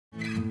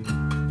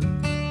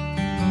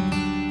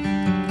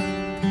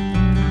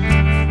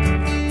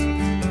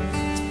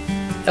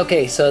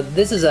Okay, so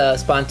this is a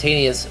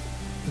spontaneous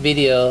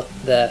video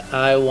that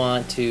I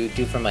want to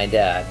do for my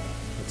dad.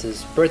 It's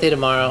his birthday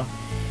tomorrow,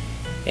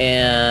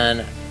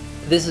 and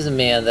this is a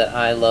man that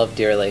I love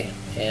dearly,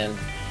 and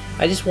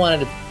I just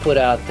wanted to put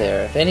out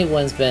there, if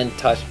anyone's been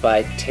touched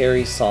by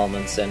Terry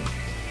Salmonson,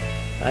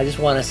 I just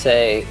want to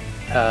say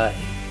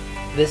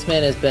this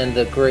man has been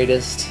the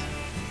greatest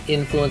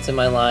influence in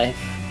my life.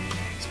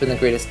 He's been the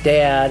greatest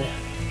dad,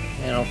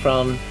 you know,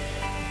 from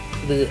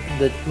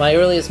my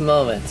earliest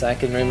moments. I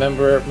can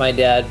remember my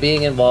dad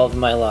being involved in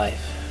my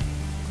life,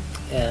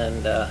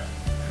 and I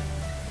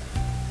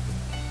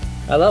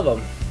love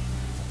him.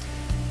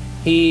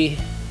 He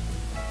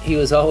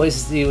was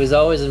always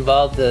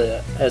involved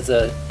as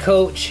a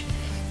coach.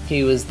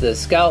 He was the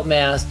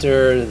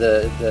scoutmaster,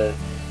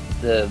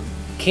 the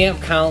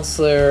camp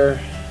counselor.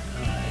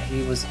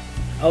 He was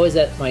always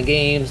at my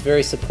games,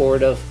 very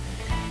supportive,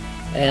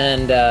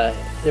 and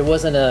there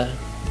wasn't a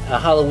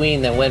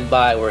Halloween that went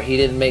by where he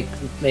didn't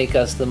make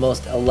us the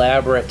most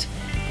elaborate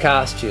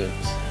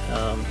costumes.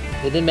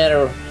 It didn't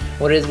matter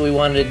what it is we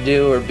wanted to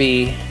do or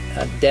be.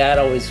 Dad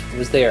always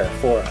was there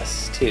for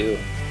us to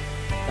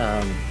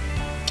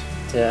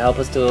help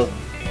us to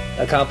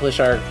accomplish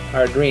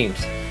our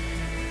dreams.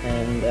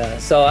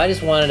 And so I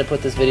just wanted to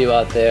put this video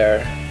out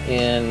there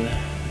in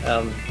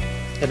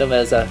kind of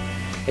as a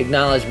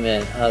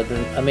acknowledgement of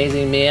the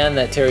amazing man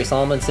that Terry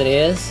Salmonson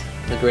is,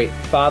 the great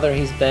father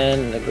he's been,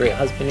 and the great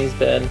husband he's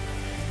been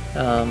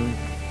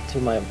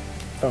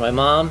for my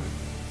mom,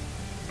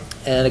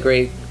 and a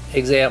great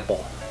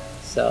example.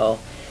 So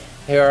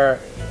here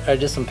are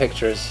just some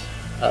pictures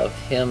of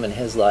him and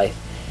his life,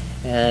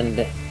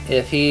 and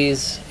if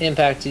he's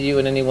impacted you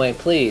in any way,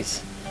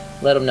 please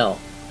let him know.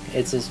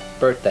 It's his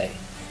birthday,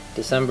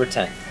 December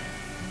 10th.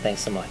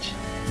 Thanks so much.